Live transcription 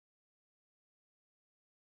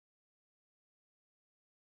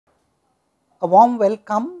A warm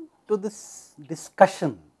welcome to this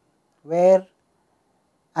discussion where,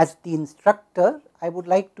 as the instructor, I would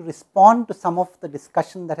like to respond to some of the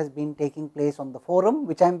discussion that has been taking place on the forum,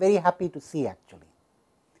 which I am very happy to see actually.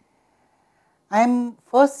 I am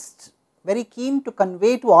first very keen to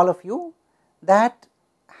convey to all of you that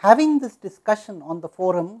having this discussion on the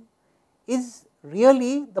forum is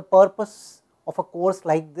really the purpose of a course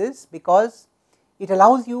like this, because it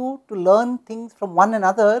allows you to learn things from one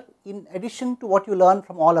another in addition to what you learn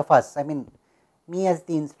from all of us. I mean, me as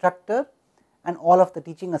the instructor and all of the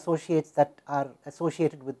teaching associates that are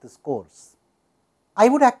associated with this course. I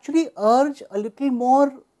would actually urge a little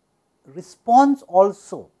more response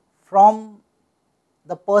also from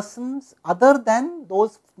the persons other than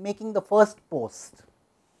those making the first post.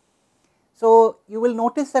 So, you will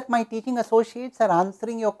notice that my teaching associates are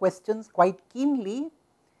answering your questions quite keenly,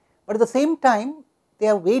 but at the same time they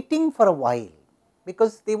are waiting for a while,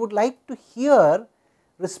 because they would like to hear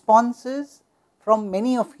responses from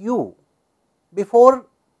many of you before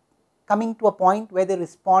coming to a point where they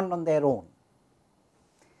respond on their own.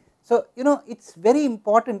 So, it is very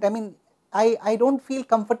important. I mean, I do not feel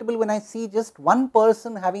comfortable when I see just one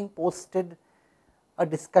person having posted a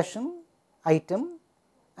discussion item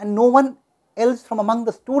and no one else from among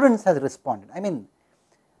the students has responded. I mean,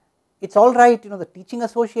 it is all right, the teaching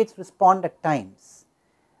associates respond at times,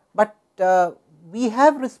 but we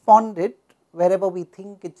have responded wherever we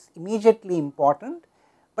think it is immediately important,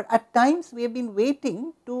 but at times we have been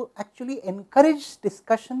waiting to actually encourage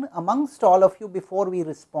discussion amongst all of you before we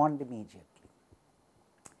respond immediately.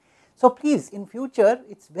 So, please, in future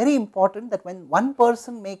it is very important that when one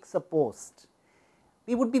person makes a post,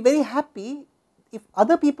 we would be very happy if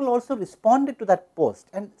other people also responded to that post.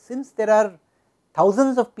 And since there are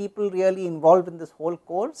thousands of people really involved in this whole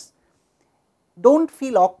course, do not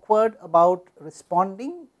feel awkward about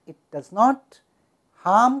responding. It does not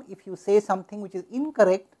harm if you say something which is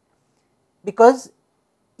incorrect, because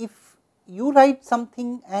if you write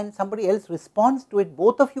something and somebody else responds to it,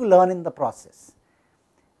 both of you learn in the process.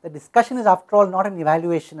 The discussion is, after all, not an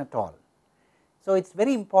evaluation at all. So, it is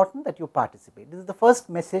very important that you participate. This is the first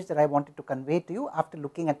message that I wanted to convey to you after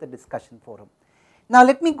looking at the discussion forum. Now,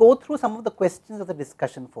 let me go through some of the questions of the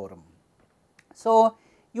discussion forum. So,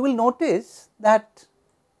 you will notice that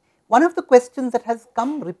one of the questions that has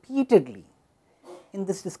come repeatedly in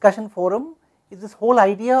this discussion forum is this whole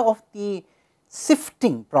idea of the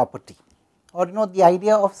sifting property, or the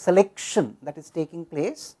idea of selection that is taking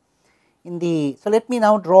place in the. So, let me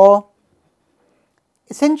now draw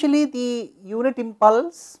essentially the unit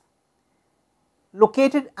impulse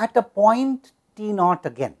located at a point t naught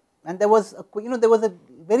again, and there was a there was a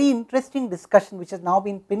very interesting discussion which has now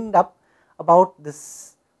been pinned up about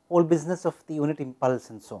this whole business of the unit impulse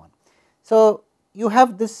and so on. So, you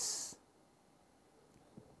have this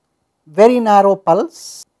very narrow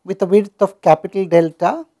pulse with a width of capital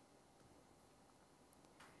delta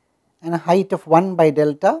and a height of 1 by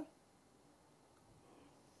delta,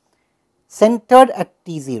 centered at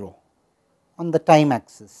t0 on the time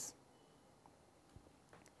axis,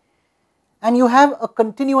 and you have a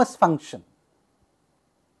continuous function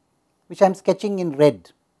which I am sketching in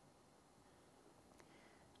red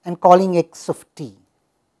and calling x of t.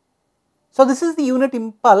 So, this is the unit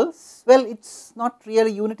impulse. Well, it is not really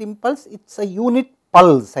a unit impulse, it is a unit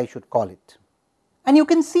pulse, I should call it. And you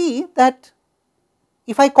can see that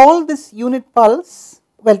if I call this unit pulse,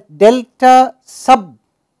 well, delta sub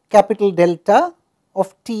capital delta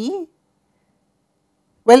of t,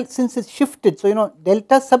 well, since it is shifted. So,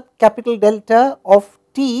 delta sub capital delta of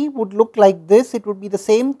t would look like this. It would be the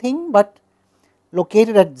same thing, but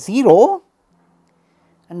located at 0,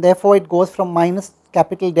 and therefore, it goes from minus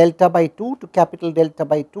capital delta by 2 to capital delta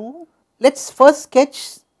by 2. Let us first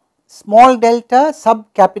sketch small delta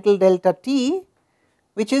sub capital delta t,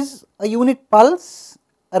 which is a unit pulse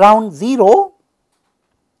around 0,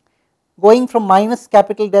 going from minus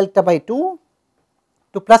capital delta by 2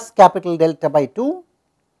 to plus capital delta by 2,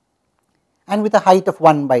 and with a height of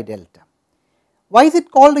 1 by delta. Why is it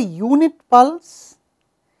called a unit pulse?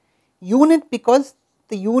 Unit, because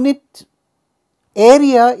the unit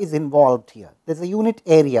area is involved here. There is a unit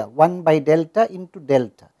area 1 by delta into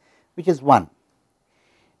delta, which is 1.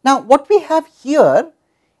 Now, what we have here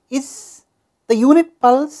is the unit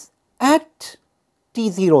pulse at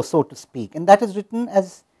t0, so to speak, and that is written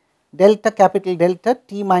as delta capital delta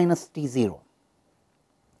t minus t0.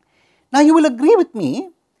 Now, you will agree with me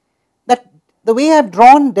that the way I have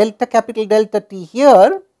drawn delta capital delta t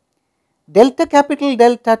here, delta capital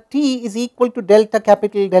delta t is equal to delta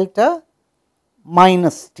capital delta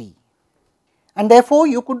minus t, and therefore,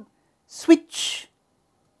 you could switch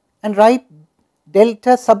and write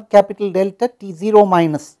delta subcapital delta T0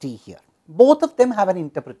 minus T here. Both of them have an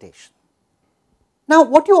interpretation. Now,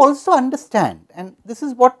 what you also understand, and this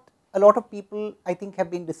is what a lot of people I think have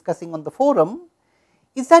been discussing on the forum,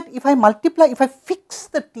 is that if I multiply, if I fix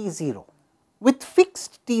the T0 with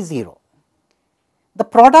fixed T0, the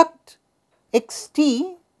product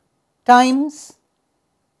xt times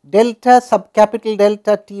delta subcapital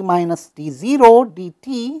delta T minus T0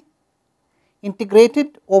 dt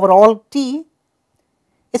integrated over all T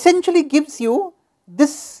essentially gives you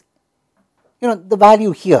this, the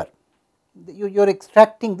value here. You are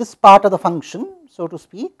extracting this part of the function, so to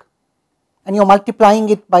speak, and you are multiplying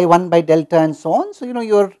it by 1 by delta and so on. So,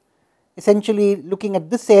 you are essentially looking at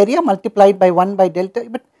this area multiplied by 1 by delta,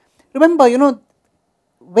 but remember,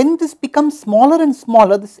 when this becomes smaller and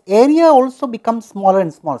smaller, this area also becomes smaller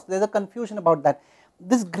and smaller. So, there is a confusion about that.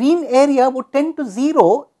 This green area would tend to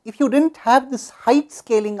 0 if you did not have this height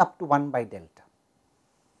scaling up to 1 by delta.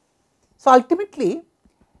 So, ultimately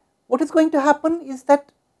what is going to happen is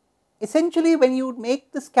that essentially when you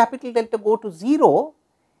make this capital delta go to 0,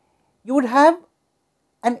 you would have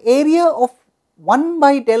an area of 1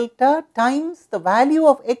 by delta times the value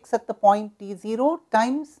of x at the point T0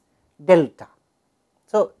 times delta.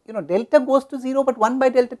 So, delta goes to 0, but 1 by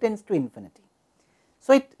delta tends to infinity.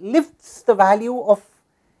 So, it lifts the value of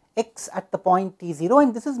x at the point T0,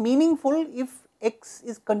 and this is meaningful if x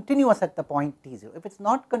is continuous at the point T0. If it is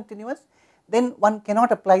not continuous, then one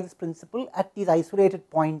cannot apply this principle at these isolated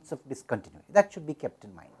points of discontinuity. That should be kept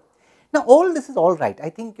in mind. Now, all this is all right, I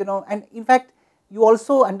think, and in fact, you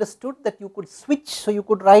also understood that you could switch. So, you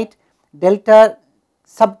could write delta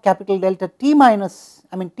subcapital delta T minus,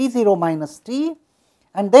 T0 minus T,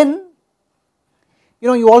 and then,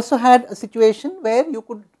 you also had a situation where you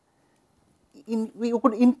could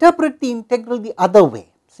interpret the integral the other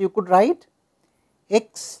way. So, you could write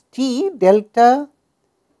x t delta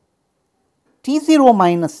T0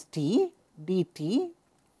 minus T dt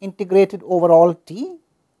integrated over all T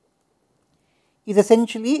is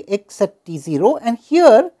essentially x at T0, and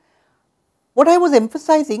here what I was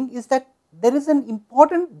emphasizing is that there is an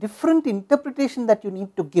important different interpretation that you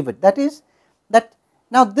need to give it. That is that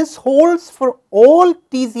now this holds for all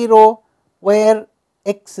T0 where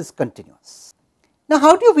x is continuous. Now,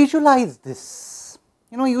 how do you visualize this?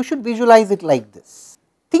 You should visualize it like this.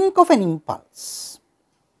 Think of an impulse,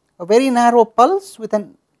 a very narrow pulse with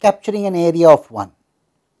capturing an area of 1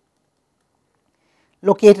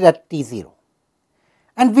 located at T0,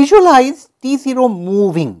 and visualize T0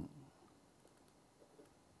 moving.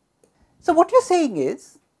 So, what you are saying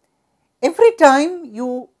is, every time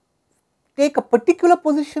you take a particular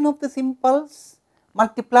position of this impulse,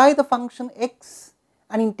 multiply the function x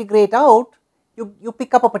and integrate out, you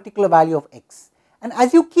pick up a particular value of x. And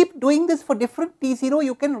as you keep doing this for different T0,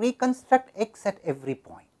 you can reconstruct x at every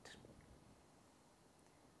point.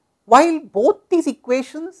 While both these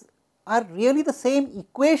equations are really the same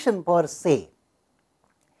equation per se,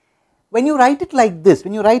 when you write it like this,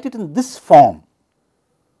 when you write it in this form,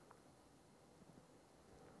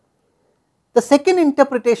 the second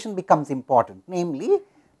interpretation becomes important, namely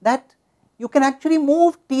that you can actually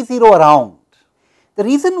move T0 around. The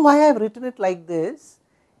reason why I have written it like this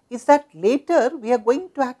is that later we are going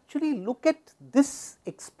to actually look at this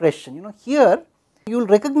expression. Here you will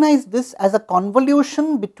recognize this as a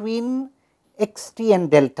convolution between xt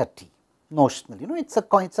and delta t notionally. It's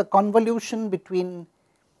a convolution between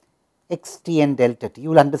xt and delta t. You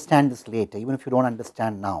will understand this later, even if you do not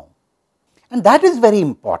understand now. And that is very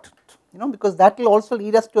important, because that will also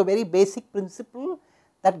lead us to a very basic principle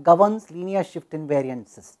that governs linear shift invariant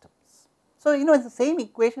systems. So, it's the same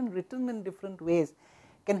equation written in different ways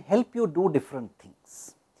can help you do different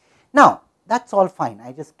things. Now, that is all fine.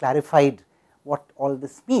 I just clarified what all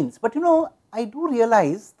this means, but I do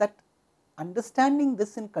realize that understanding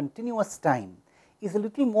this in continuous time is a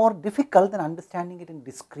little more difficult than understanding it in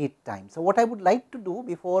discrete time. So, what I would like to do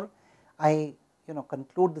before I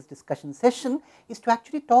conclude this discussion session is to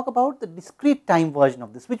actually talk about the discrete time version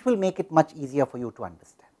of this, which will make it much easier for you to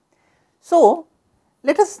understand. So,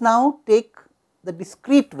 let us now take the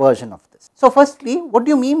discrete version of this. So, firstly, what do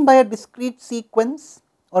you mean by a discrete sequence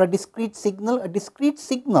or a discrete signal? A discrete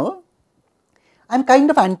signal, I am kind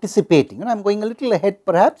of anticipating, I am going a little ahead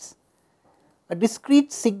perhaps. A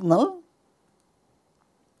discrete signal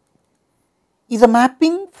is a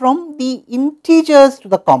mapping from the integers to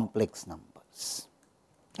the complex numbers,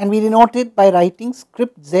 and we denote it by writing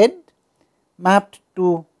script z mapped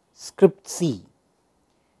to script c.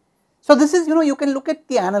 So, this is you can look at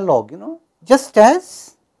the analog, just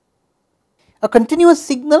as a continuous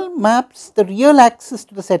signal maps the real axis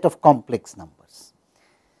to the set of complex numbers.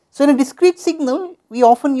 So, in a discrete signal, we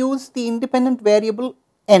often use the independent variable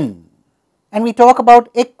n, and we talk about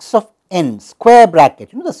x of n, square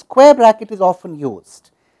bracket. The square bracket is often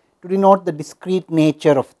used to denote the discrete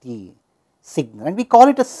nature of the signal, and we call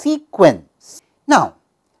it a sequence. Now,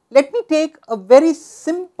 let me take a very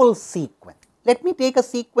simple sequence. Let me take a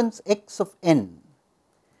sequence x of n,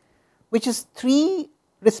 which is 3,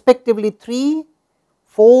 respectively 3,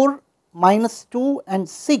 4, minus 2 and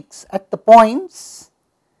 6 at the points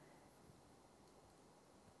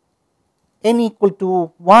n equal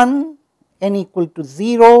to 1, n equal to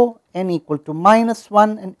 0, n equal to minus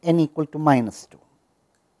 1 and n equal to minus 2.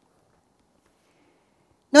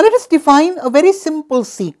 Now, let us define a very simple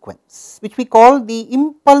sequence which we call the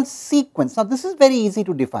impulse sequence. Now, this is very easy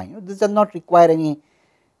to define. This does not require any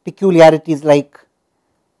peculiarities like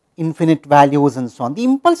infinite values and so on. The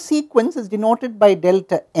impulse sequence is denoted by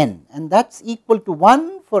delta n, and that is equal to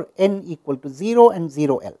 1 for n equal to 0 and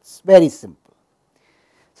 0 else, very simple.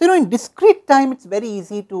 So, in discrete time it is very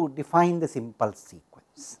easy to define this impulse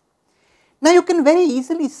sequence. Now, you can very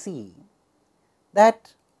easily see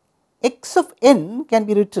that x of n can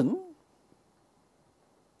be written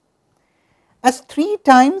as 3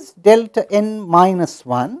 times delta n minus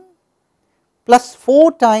 1 plus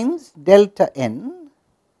 4 times delta n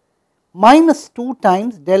minus 2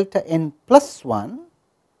 times delta n plus 1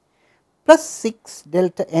 plus 6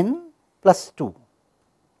 delta n plus 2.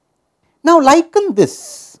 Now, liken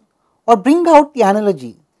this or bring out the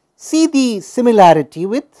analogy, see the similarity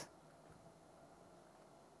with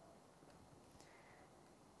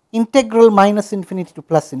integral minus infinity to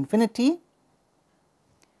plus infinity.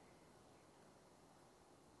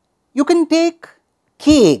 You can take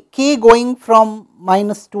k going from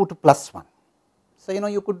minus 2 to plus 1. So,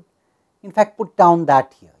 you could in fact put down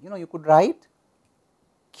that here, you could write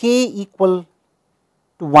k equal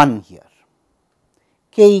to 1 here,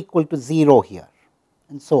 k equal to 0 here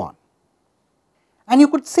and so on. And you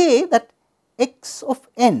could say that x of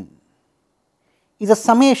n is a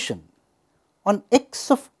summation on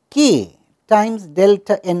x of k times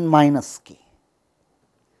delta n minus k,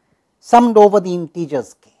 summed over the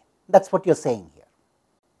integers k. That is what you are saying here.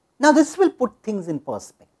 Now, this will put things in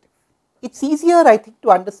perspective. It is easier, I think,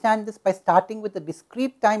 to understand this by starting with the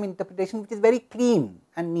discrete time interpretation, which is very clean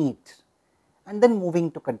and neat, and then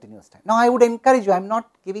moving to continuous time. Now, I would encourage you, I am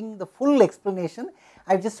not giving the full explanation,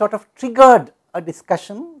 I have just sort of triggered a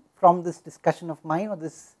discussion from this discussion of mine or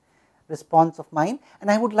this response of mine,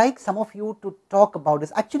 and I would like some of you to talk about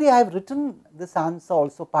this. Actually, I have written this answer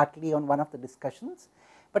also partly on one of the discussions,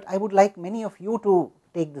 but I would like many of you to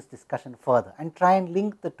take this discussion further and try and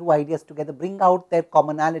link the two ideas together, bring out their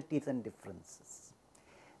commonalities and differences.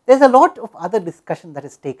 There is a lot of other discussion that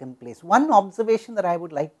has taken place. One observation that I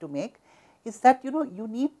would like to make is that you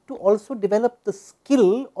need to also develop the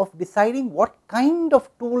skill of deciding what kind of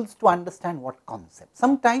tools to understand what concept.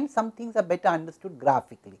 Sometimes some things are better understood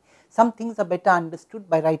graphically, some things are better understood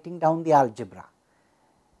by writing down the algebra.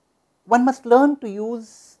 One must learn to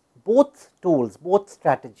use both tools, both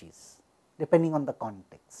strategies, depending on the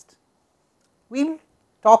context. We will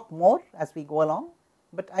talk more as we go along,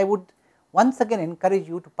 but I would once again encourage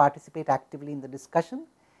you to participate actively in the discussion.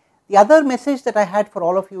 The other message that I had for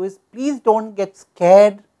all of you is, please do not get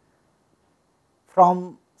scared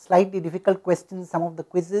from slightly difficult questions, some of the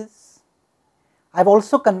quizzes. I have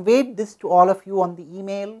also conveyed this to all of you on the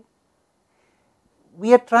email.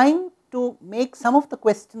 We are trying to make some of the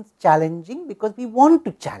questions challenging because we want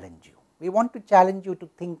to challenge you. We want to challenge you to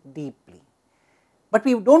think deeply, but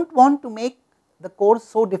we do not want to make the course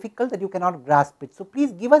so difficult that you cannot grasp it. So,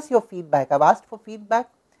 please give us your feedback. I have asked for feedback.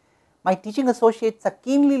 My teaching associates are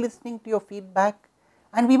keenly listening to your feedback,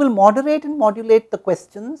 and we will moderate and modulate the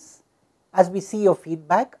questions as we see your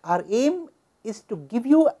feedback. Our aim is to give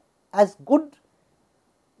you as good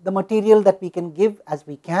the material that we can give as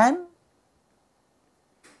we can,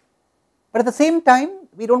 but at the same time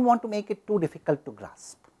we do not want to make it too difficult to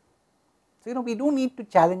grasp. So, we do need to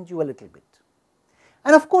challenge you a little bit.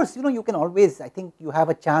 And of course, you can always, I think you have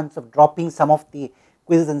a chance of dropping some of the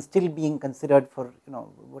quiz and still being considered for,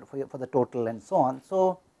 for the total and so on.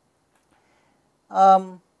 So,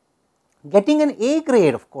 getting an A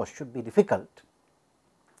grade of course should be difficult,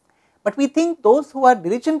 but we think those who are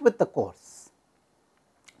diligent with the course,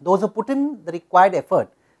 those who put in the required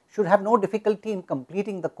effort, should have no difficulty in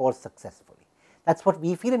completing the course successfully. That is what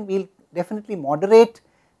we feel, and we will definitely moderate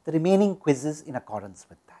the remaining quizzes in accordance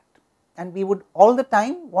with that. And we would all the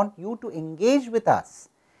time want you to engage with us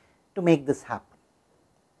to make this happen.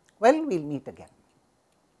 Well, we will meet again.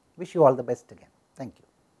 Wish you all the best again. Thank you.